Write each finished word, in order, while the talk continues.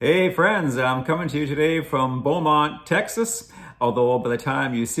Hey friends, I'm coming to you today from Beaumont, Texas. Although by the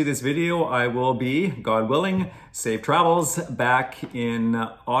time you see this video, I will be, God willing, safe travels back in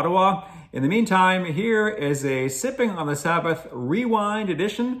Ottawa. In the meantime, here is a Sipping on the Sabbath Rewind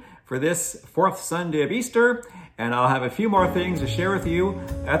edition for this fourth Sunday of Easter, and I'll have a few more things to share with you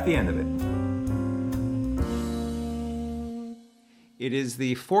at the end of it. It is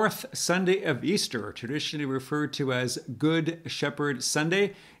the fourth Sunday of Easter, traditionally referred to as Good Shepherd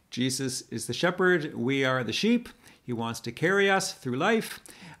Sunday. Jesus is the shepherd, we are the sheep. He wants to carry us through life.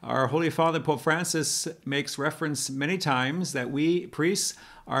 Our Holy Father, Pope Francis, makes reference many times that we, priests,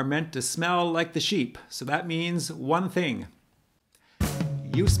 are meant to smell like the sheep. So that means one thing.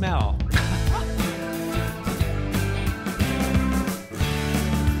 You smell.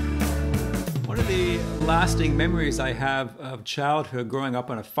 One of the lasting memories I have of childhood growing up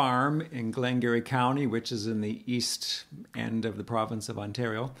on a farm in Glengarry County, which is in the east end of the province of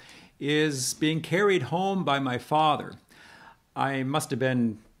Ontario, is being carried home by my father. I must have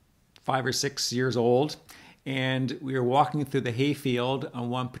been 5 or 6 years old, and we were walking through the hayfield on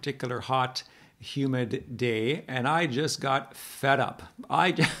one particular hot, humid day, and I just got fed up.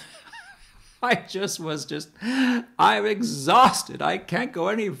 I'm exhausted. I can't go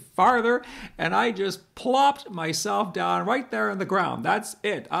any farther. And I just plopped myself down right there on the ground. That's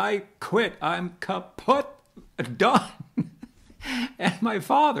it. I quit. I'm kaput. Done. And my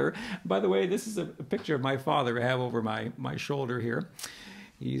father, by the way, this is a picture of my father I have over my shoulder here.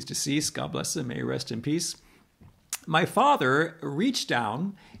 He's deceased. God bless him. May he rest in peace. My father reached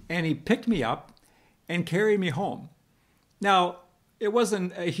down and he picked me up and carried me home. Now, it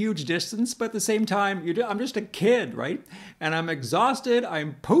wasn't a huge distance, but at the same time, I'm just a kid, right? And I'm exhausted,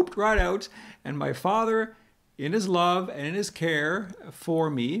 I'm pooped right out, and my father, in his love and in his care for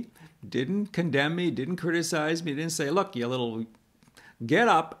me, didn't condemn me, didn't criticize me, didn't say, look, you little, get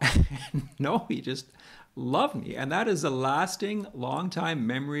up. No, he just loved me. And that is a lasting, long-time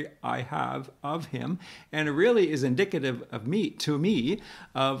memory I have of him. And it really is indicative of to me,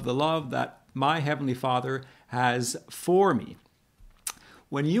 of the love that my Heavenly Father has for me.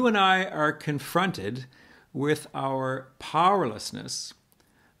 When you and I are confronted with our powerlessness,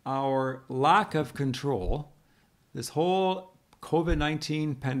 our lack of control, this whole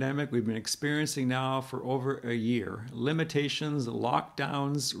COVID-19 pandemic we've been experiencing now for over a year, limitations,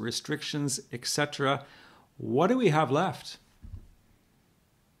 lockdowns, restrictions, etc., what do we have left?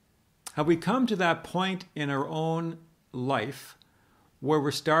 Have we come to that point in our own life where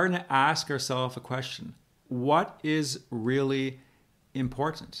we're starting to ask ourselves a question? What is really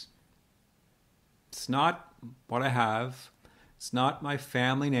important? It's not what I have. It's not my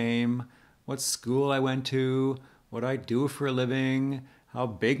family name, what school I went to, what I do for a living, how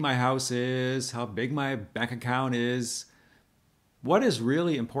big my house is, how big my bank account is. What is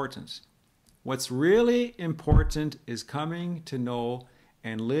really important? What's really important is coming to know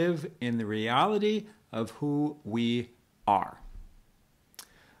and live in the reality of who we are.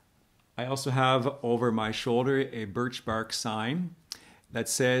 I also have over my shoulder a birch bark sign that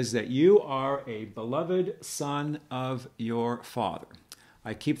says that you are a beloved son of your Father.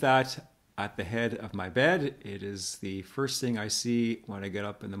 I keep that at the head of my bed. It is the first thing I see when I get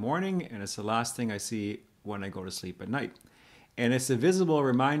up in the morning, and it's the last thing I see when I go to sleep at night. And it's a visible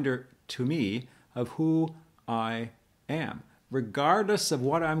reminder to me of who I am, regardless of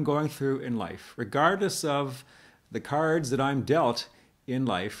what I'm going through in life, regardless of the cards that I'm dealt in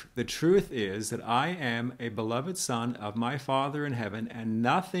life. The truth is that I am a beloved son of my Father in heaven, and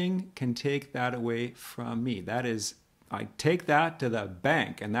nothing can take that away from me. That is, I take that to the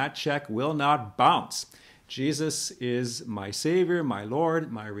bank, and that check will not bounce. Jesus is my Savior, my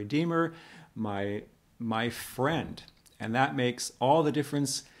Lord, my Redeemer, my friend, and that makes all the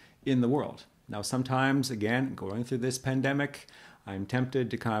difference in the world. Now, sometimes, again, going through this pandemic, I'm tempted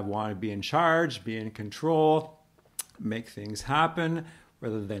to kind of want to be in charge, be in control, make things happen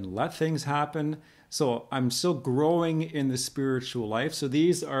rather than let things happen. So I'm still growing in the spiritual life. So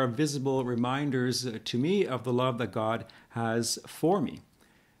these are visible reminders to me of the love that God has for me.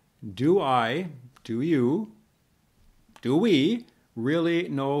 Do we really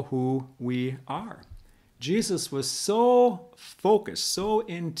know who we are? Jesus was so focused, so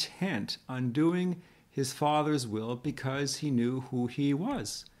intent on doing his Father's will because he knew who he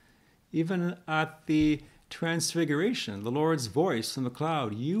was. Even at the Transfiguration, the Lord's voice from the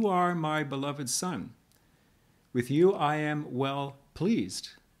cloud, you are my beloved Son. With you I am well pleased.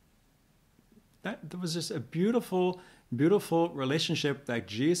 That was just a beautiful, beautiful relationship that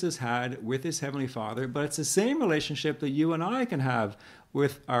Jesus had with his Heavenly Father, but it's the same relationship that you and I can have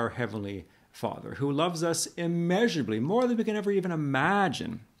with our Heavenly Father, who loves us immeasurably, more than we can ever even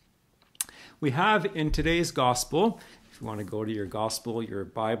imagine. We have in today's gospel, if you want to go to your gospel, your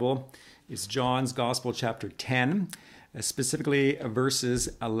Bible, it's John's Gospel, chapter 10, specifically verses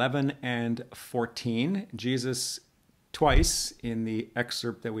 11 and 14. Jesus, twice in the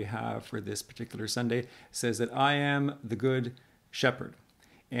excerpt that we have for this particular Sunday, says that I am the good shepherd.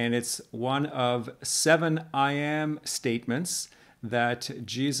 And it's one of 7 I am statements that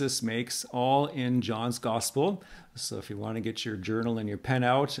Jesus makes, all in John's Gospel. So if you want to get your journal and your pen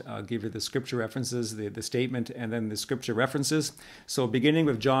out, I'll give you the scripture references, the statement, and then the scripture references. So beginning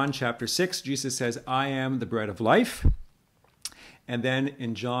with John chapter 6, Jesus says, I am the bread of life. And then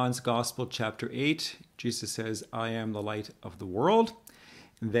in John's Gospel chapter 8, Jesus says, I am the light of the world.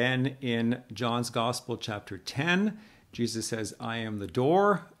 Then in John's Gospel chapter 10, Jesus says, I am the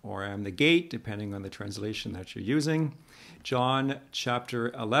door, or I am the gate, depending on the translation that you're using. John chapter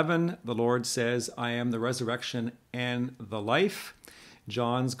 11, the Lord says, I am the resurrection and the life.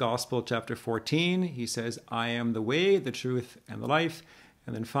 John's Gospel chapter 14, he says, I am the way, the truth, and the life.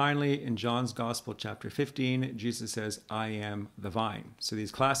 And then finally, in John's Gospel chapter 15, Jesus says, I am the vine. So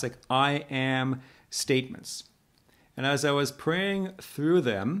these classic I am statements. And as I was praying through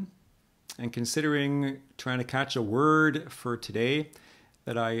them, and considering trying to catch a word for today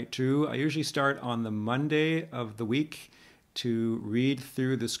that I drew, I usually start on the Monday of the week to read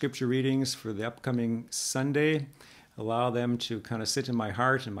through the scripture readings for the upcoming Sunday, allow them to kind of sit in my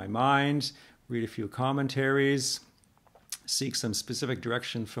heart and my mind, read a few commentaries, seek some specific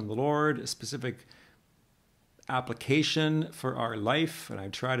direction from the Lord, a specific application for our life. And I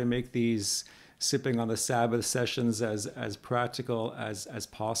try to make these sipping on the Sabbath sessions as practical as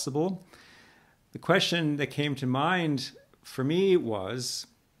possible. The question that came to mind for me was,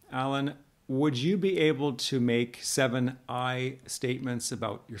 Alan, would you be able to make 7 I statements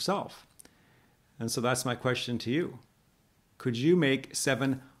about yourself? And so that's my question to you. Could you make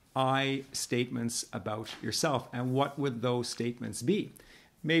 7 I statements about yourself? And what would those statements be?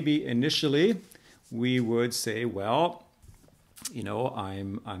 Maybe initially we would say, well, you know,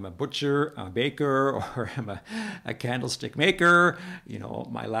 I'm a butcher, a baker, or I'm a candlestick maker. You know,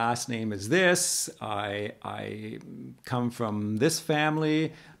 my last name is this. I come from this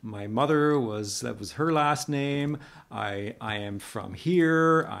family. My mother that was her last name. I am from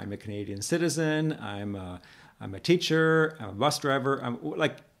here. I'm a Canadian citizen. I'm a teacher. I'm a bus driver.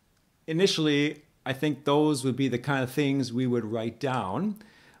 Initially, I think those would be the kind of things we would write down.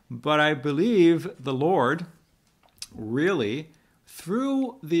 But I believe the Lord really,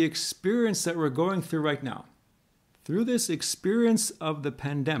 through the experience that we're going through right now, through this experience of the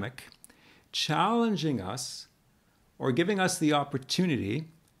pandemic, challenging us or giving us the opportunity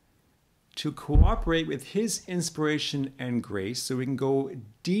to cooperate with His inspiration and grace so we can go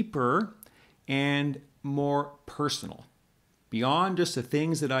deeper and more personal, beyond just the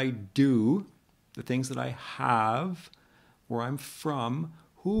things that I do, the things that I have, where I'm from.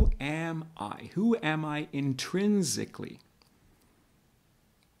 Who am I? Who am I intrinsically?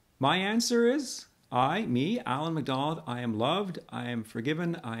 My answer is, me, Alan McDonald, I am loved, I am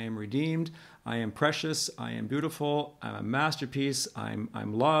forgiven, I am redeemed, I am precious, I am beautiful, I'm a masterpiece, I'm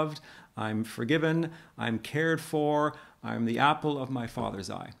loved, I'm forgiven, I'm cared for, I'm the apple of my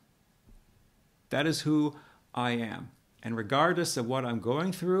Father's eye. That is who I am. And regardless of what I'm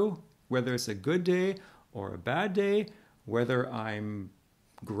going through, whether it's a good day or a bad day, whether I'm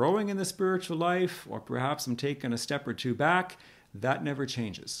growing in the spiritual life, or perhaps I'm taking a step or two back, that never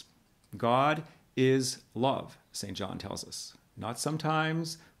changes. God is love, St. John tells us. Not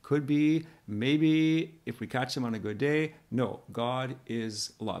sometimes, could be, maybe, if we catch Him on a good day. No, God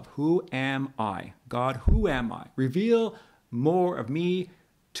is love. Who am I? God, who am I? Reveal more of me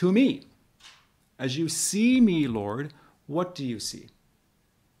to me. As you see me, Lord, what do you see?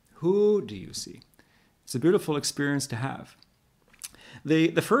 Who do you see? It's a beautiful experience to have.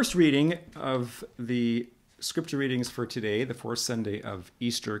 The first reading of the scripture readings for today, the fourth Sunday of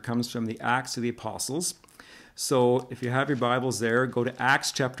Easter, comes from the Acts of the Apostles. So if you have your Bibles there, go to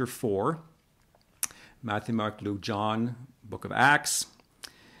Acts chapter 4. Matthew, Mark, Luke, John, book of Acts.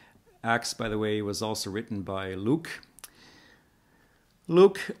 Acts, by the way, was also written by Luke.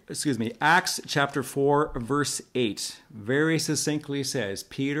 Acts chapter 4, verse 8, very succinctly says,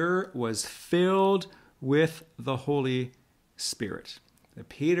 Peter was filled with the Holy Spirit. That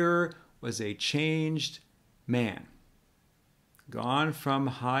Peter was a changed man, gone from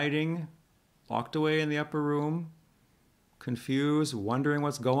hiding, locked away in the upper room, confused, wondering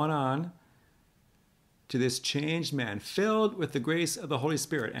what's going on, to this changed man, filled with the grace of the Holy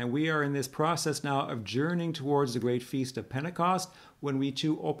Spirit. And we are in this process now of journeying towards the great feast of Pentecost, when we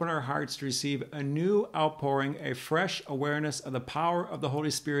too open our hearts to receive a new outpouring, a fresh awareness of the power of the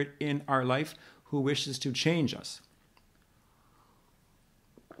Holy Spirit in our life, who wishes to change us.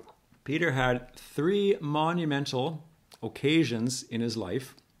 Peter had 3 monumental occasions in his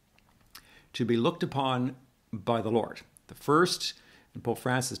life to be looked upon by the Lord. The first, and Pope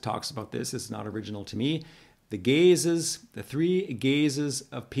Francis talks about this, it's not original to me, the 3 gazes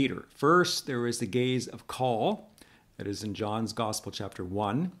of Peter. First, there is the gaze of call, that is in John's Gospel, chapter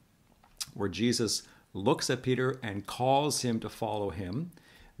 1, where Jesus looks at Peter and calls him to follow him.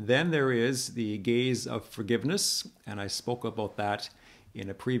 Then there is the gaze of forgiveness, and I spoke about that in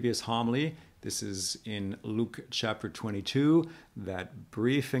a previous homily. This is in Luke chapter 22, that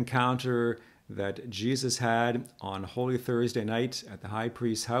brief encounter that Jesus had on Holy Thursday night at the high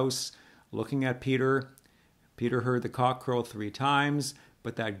priest's house, looking at Peter. Peter heard the cock crow 3 times,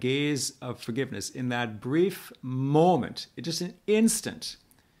 but that gaze of forgiveness, in that brief moment, just an instant,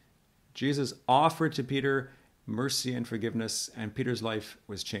 Jesus offered to Peter mercy and forgiveness, and Peter's life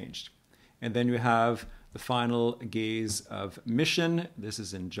was changed. And then you have the final gaze of mission. This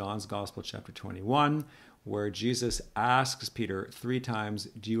is in John's Gospel, chapter 21, where Jesus asks Peter 3 times,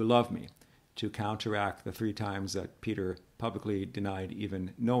 "Do you love me?" to counteract the 3 times that Peter publicly denied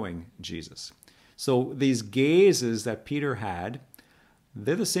even knowing Jesus. So these gazes that Peter had,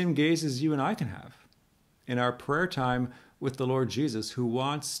 they're the same gazes you and I can have in our prayer time with the Lord Jesus, who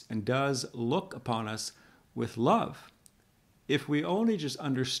wants and does look upon us with love. If we only just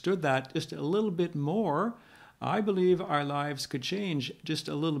understood that just a little bit more, I believe our lives could change just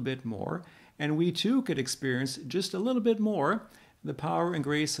a little bit more, and we too could experience just a little bit more the power and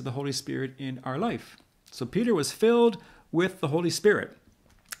grace of the Holy Spirit in our life. So Peter was filled with the Holy Spirit.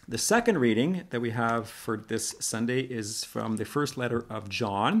 The second reading that we have for this Sunday is from the first letter of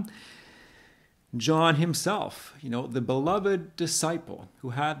John. John himself, the beloved disciple who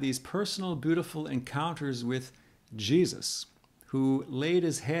had these personal, beautiful encounters with Jesus, who laid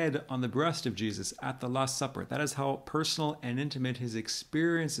his head on the breast of Jesus at the Last Supper. That is how personal and intimate his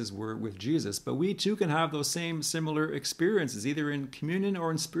experiences were with Jesus. But we too can have those same similar experiences, either in communion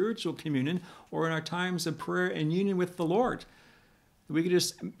or in spiritual communion, or in our times of prayer and union with the Lord. We could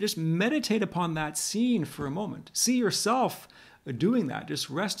just meditate upon that scene for a moment. See yourself doing that, just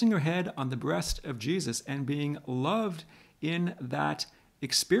resting your head on the breast of Jesus and being loved in that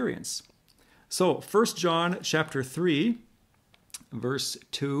experience. So 1 John chapter 3, verse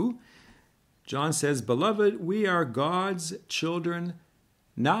 2, John says, "Beloved, we are God's children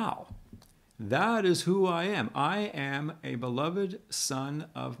now. That is who I am. I am a beloved son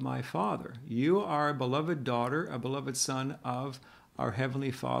of my Father. You are a beloved daughter, a beloved son of our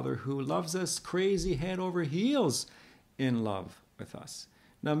Heavenly Father, who loves us crazy head over heels in love with us."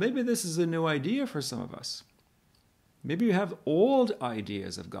 Now, maybe this is a new idea for some of us. Maybe you have old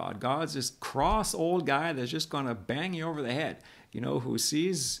ideas of God. God's this cross old guy that's just going to bang you over the head, who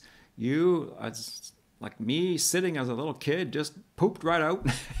sees you as like me sitting as a little kid, just pooped right out,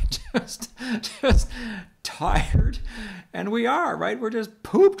 just tired. And we are, right? We're just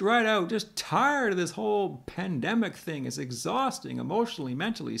pooped right out, just tired of this whole pandemic thing. It's exhausting emotionally,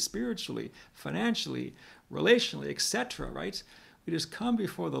 mentally, spiritually, financially, relationally, etc., right? We just come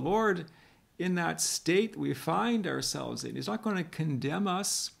before the Lord in that state we find ourselves in. He's not going to condemn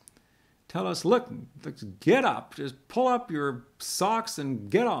us, tell us, look, get up, just pull up your socks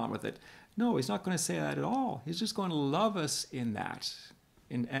and get on with it. No, he's not going to say that at all. He's just going to love us in that,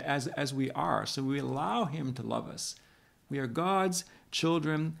 as we are. So we allow him to love us. We are God's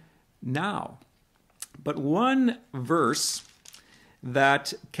children now. But one verse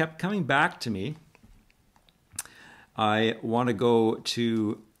that kept coming back to me, I want to go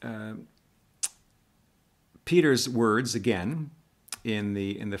to Peter's words again in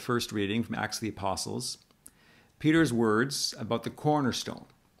the first reading from Acts of the Apostles. Peter's words about the cornerstone.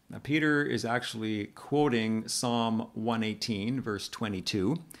 Now, Peter is actually quoting Psalm 118, verse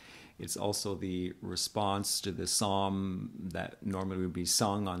 22. It's also the response to the psalm that normally would be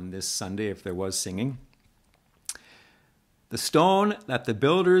sung on this Sunday if there was singing. "The stone that the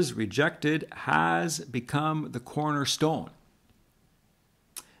builders rejected has become the cornerstone."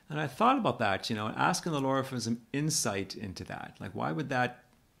 And I thought about that, asking the Lord for some insight into that. Like, why would that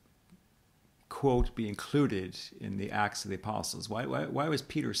quote be included in the Acts of the Apostles? Why was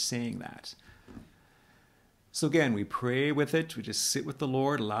Peter saying that? So again, we pray with it. We just sit with the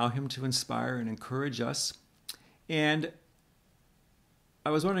Lord, allow him to inspire and encourage us. And I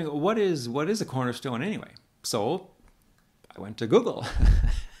was wondering, what is a cornerstone anyway? So I went to Google.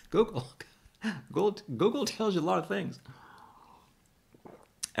 Google. Google tells you a lot of things.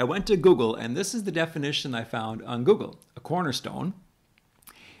 I went to Google, and this is the definition I found on Google. A cornerstone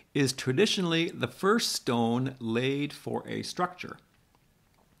is traditionally the first stone laid for a structure,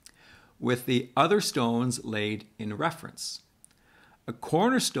 with the other stones laid in reference. A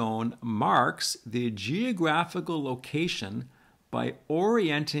cornerstone marks the geographical location by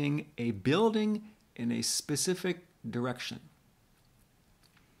orienting a building in a specific direction.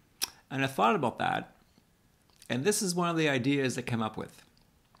 And I thought about that, and this is one of the ideas that came up with.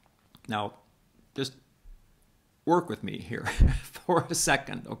 Now, just work with me here for a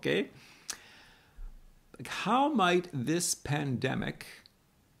second, okay? Like, how might this pandemic,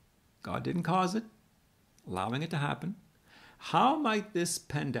 God didn't cause it, allowing it to happen, how might this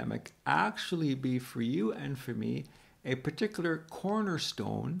pandemic actually be for you and for me a particular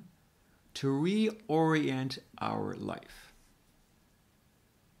cornerstone to reorient our life,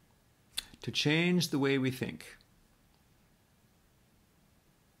 to change the way we think,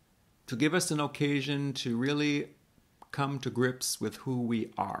 to give us an occasion to really come to grips with who we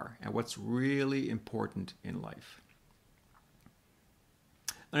are and what's really important in life?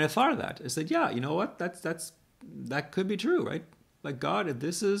 And I thought of that. I said, yeah, you know what? That could be true, right? Like, God, if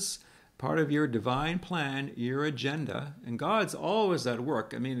this is part of your divine plan, your agenda, and God's always at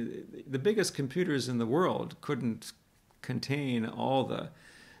work. I mean, the biggest computers in the world couldn't contain all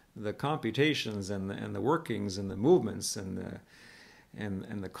the computations and the workings and the movements and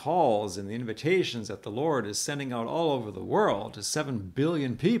the calls and the invitations that the Lord is sending out all over the world to 7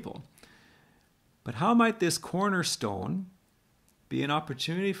 billion people. But how might this cornerstone be an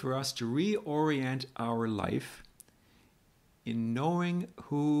opportunity for us to reorient our life in knowing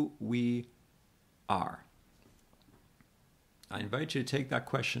who we are? I invite you to take that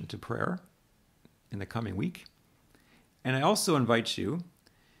question to prayer in the coming week. And I also invite you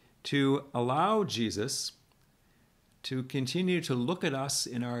to allow Jesus to continue to look at us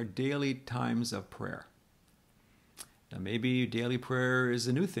in our daily times of prayer. Now, maybe daily prayer is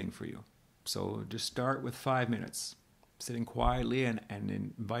a new thing for you. So just start with 5 minutes, sitting quietly and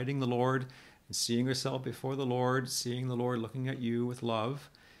inviting the Lord and seeing yourself before the Lord, seeing the Lord looking at you with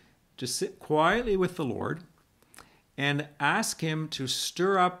love. Just sit quietly with the Lord and ask Him to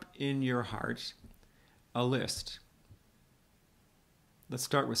stir up in your heart a list. Let's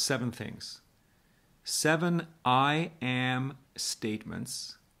start with 7 things. 7 I am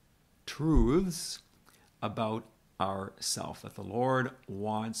statements, truths about ourself that the Lord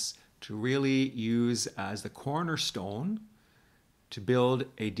wants to really use as the cornerstone to build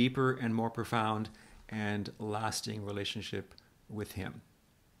a deeper and more profound and lasting relationship with Him.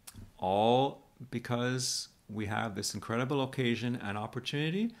 All because we have this incredible occasion and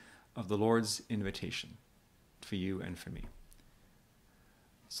opportunity of the Lord's invitation for you and for me.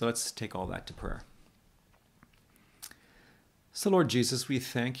 So let's take all that to prayer. So, Lord Jesus, we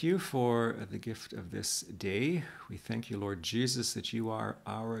thank you for the gift of this day. We thank you, Lord Jesus, that you are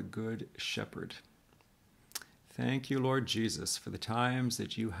our good shepherd. Thank you, Lord Jesus, for the times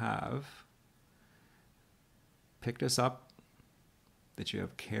that you have picked us up, that you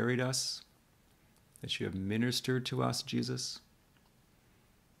have carried us, that you have ministered to us, Jesus.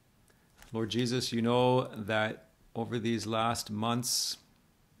 Lord Jesus, you know that over these last months,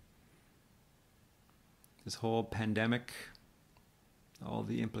 this whole pandemic, all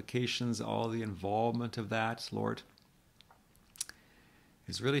the implications, all the involvement of that, Lord,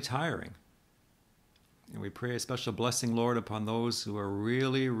 is really tiring. And we pray a special blessing, Lord, upon those who are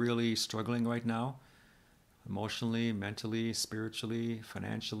really, really struggling right now, emotionally, mentally, spiritually,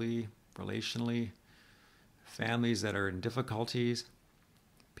 financially, relationally, families that are in difficulties,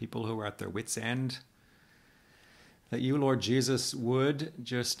 people who are at their wits' end, that you, Lord Jesus, would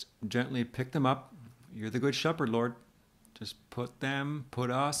just gently pick them up. You're the good shepherd, Lord. Just put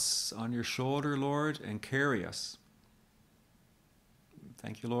us on your shoulder, Lord, and carry us.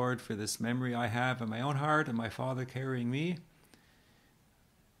 Thank you, Lord, for this memory I have in my own heart and my Father carrying me.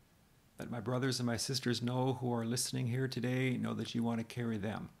 Let my brothers and my sisters know who are listening here today, know that you want to carry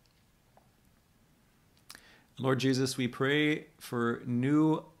them. Lord Jesus, we pray for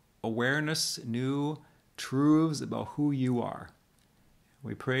new awareness, new truths about who you are.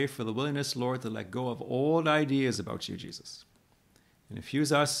 We pray for the willingness, Lord, to let go of old ideas about you, Jesus, and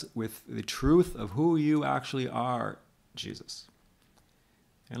infuse us with the truth of who you actually are, Jesus.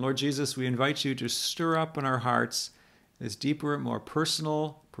 And Lord Jesus, we invite you to stir up in our hearts this deeper, more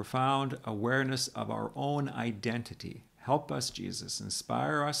personal, profound awareness of our own identity. Help us, Jesus.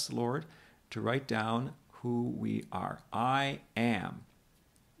 Inspire us, Lord, to write down who we are. I am.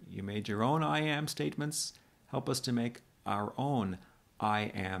 You made your own I am statements. Help us to make our own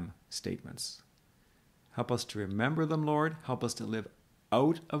I am statements. Help us to remember them, Lord. Help us to live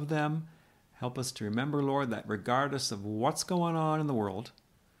out of them. Help us to remember, Lord, that regardless of what's going on in the world,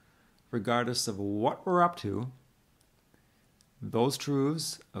 regardless of what we're up to, those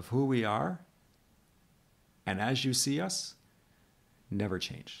truths of who we are and as you see us never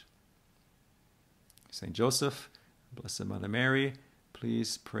change. Saint Joseph, Blessed Mother Mary,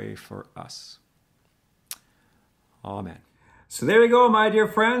 please pray for us. Amen. So there you go, my dear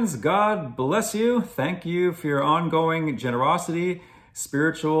friends. God bless you. Thank you for your ongoing generosity,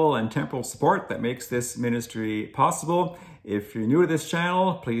 spiritual and temporal support that makes this ministry possible. If you're new to this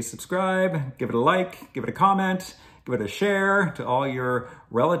channel, please subscribe, give it a like, give it a comment, give it a share to all your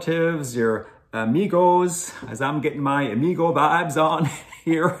relatives, your amigos, as I'm getting my amigo vibes on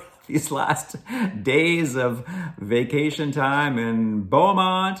here these last days of vacation time in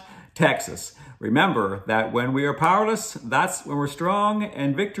Beaumont, Texas. Remember that when we are powerless, that's when we're strong,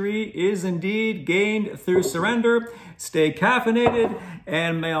 and victory is indeed gained through surrender. Stay caffeinated,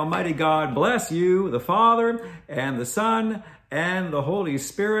 and may Almighty God bless you, the Father, and the Son, and the Holy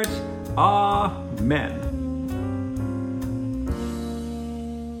Spirit. Amen.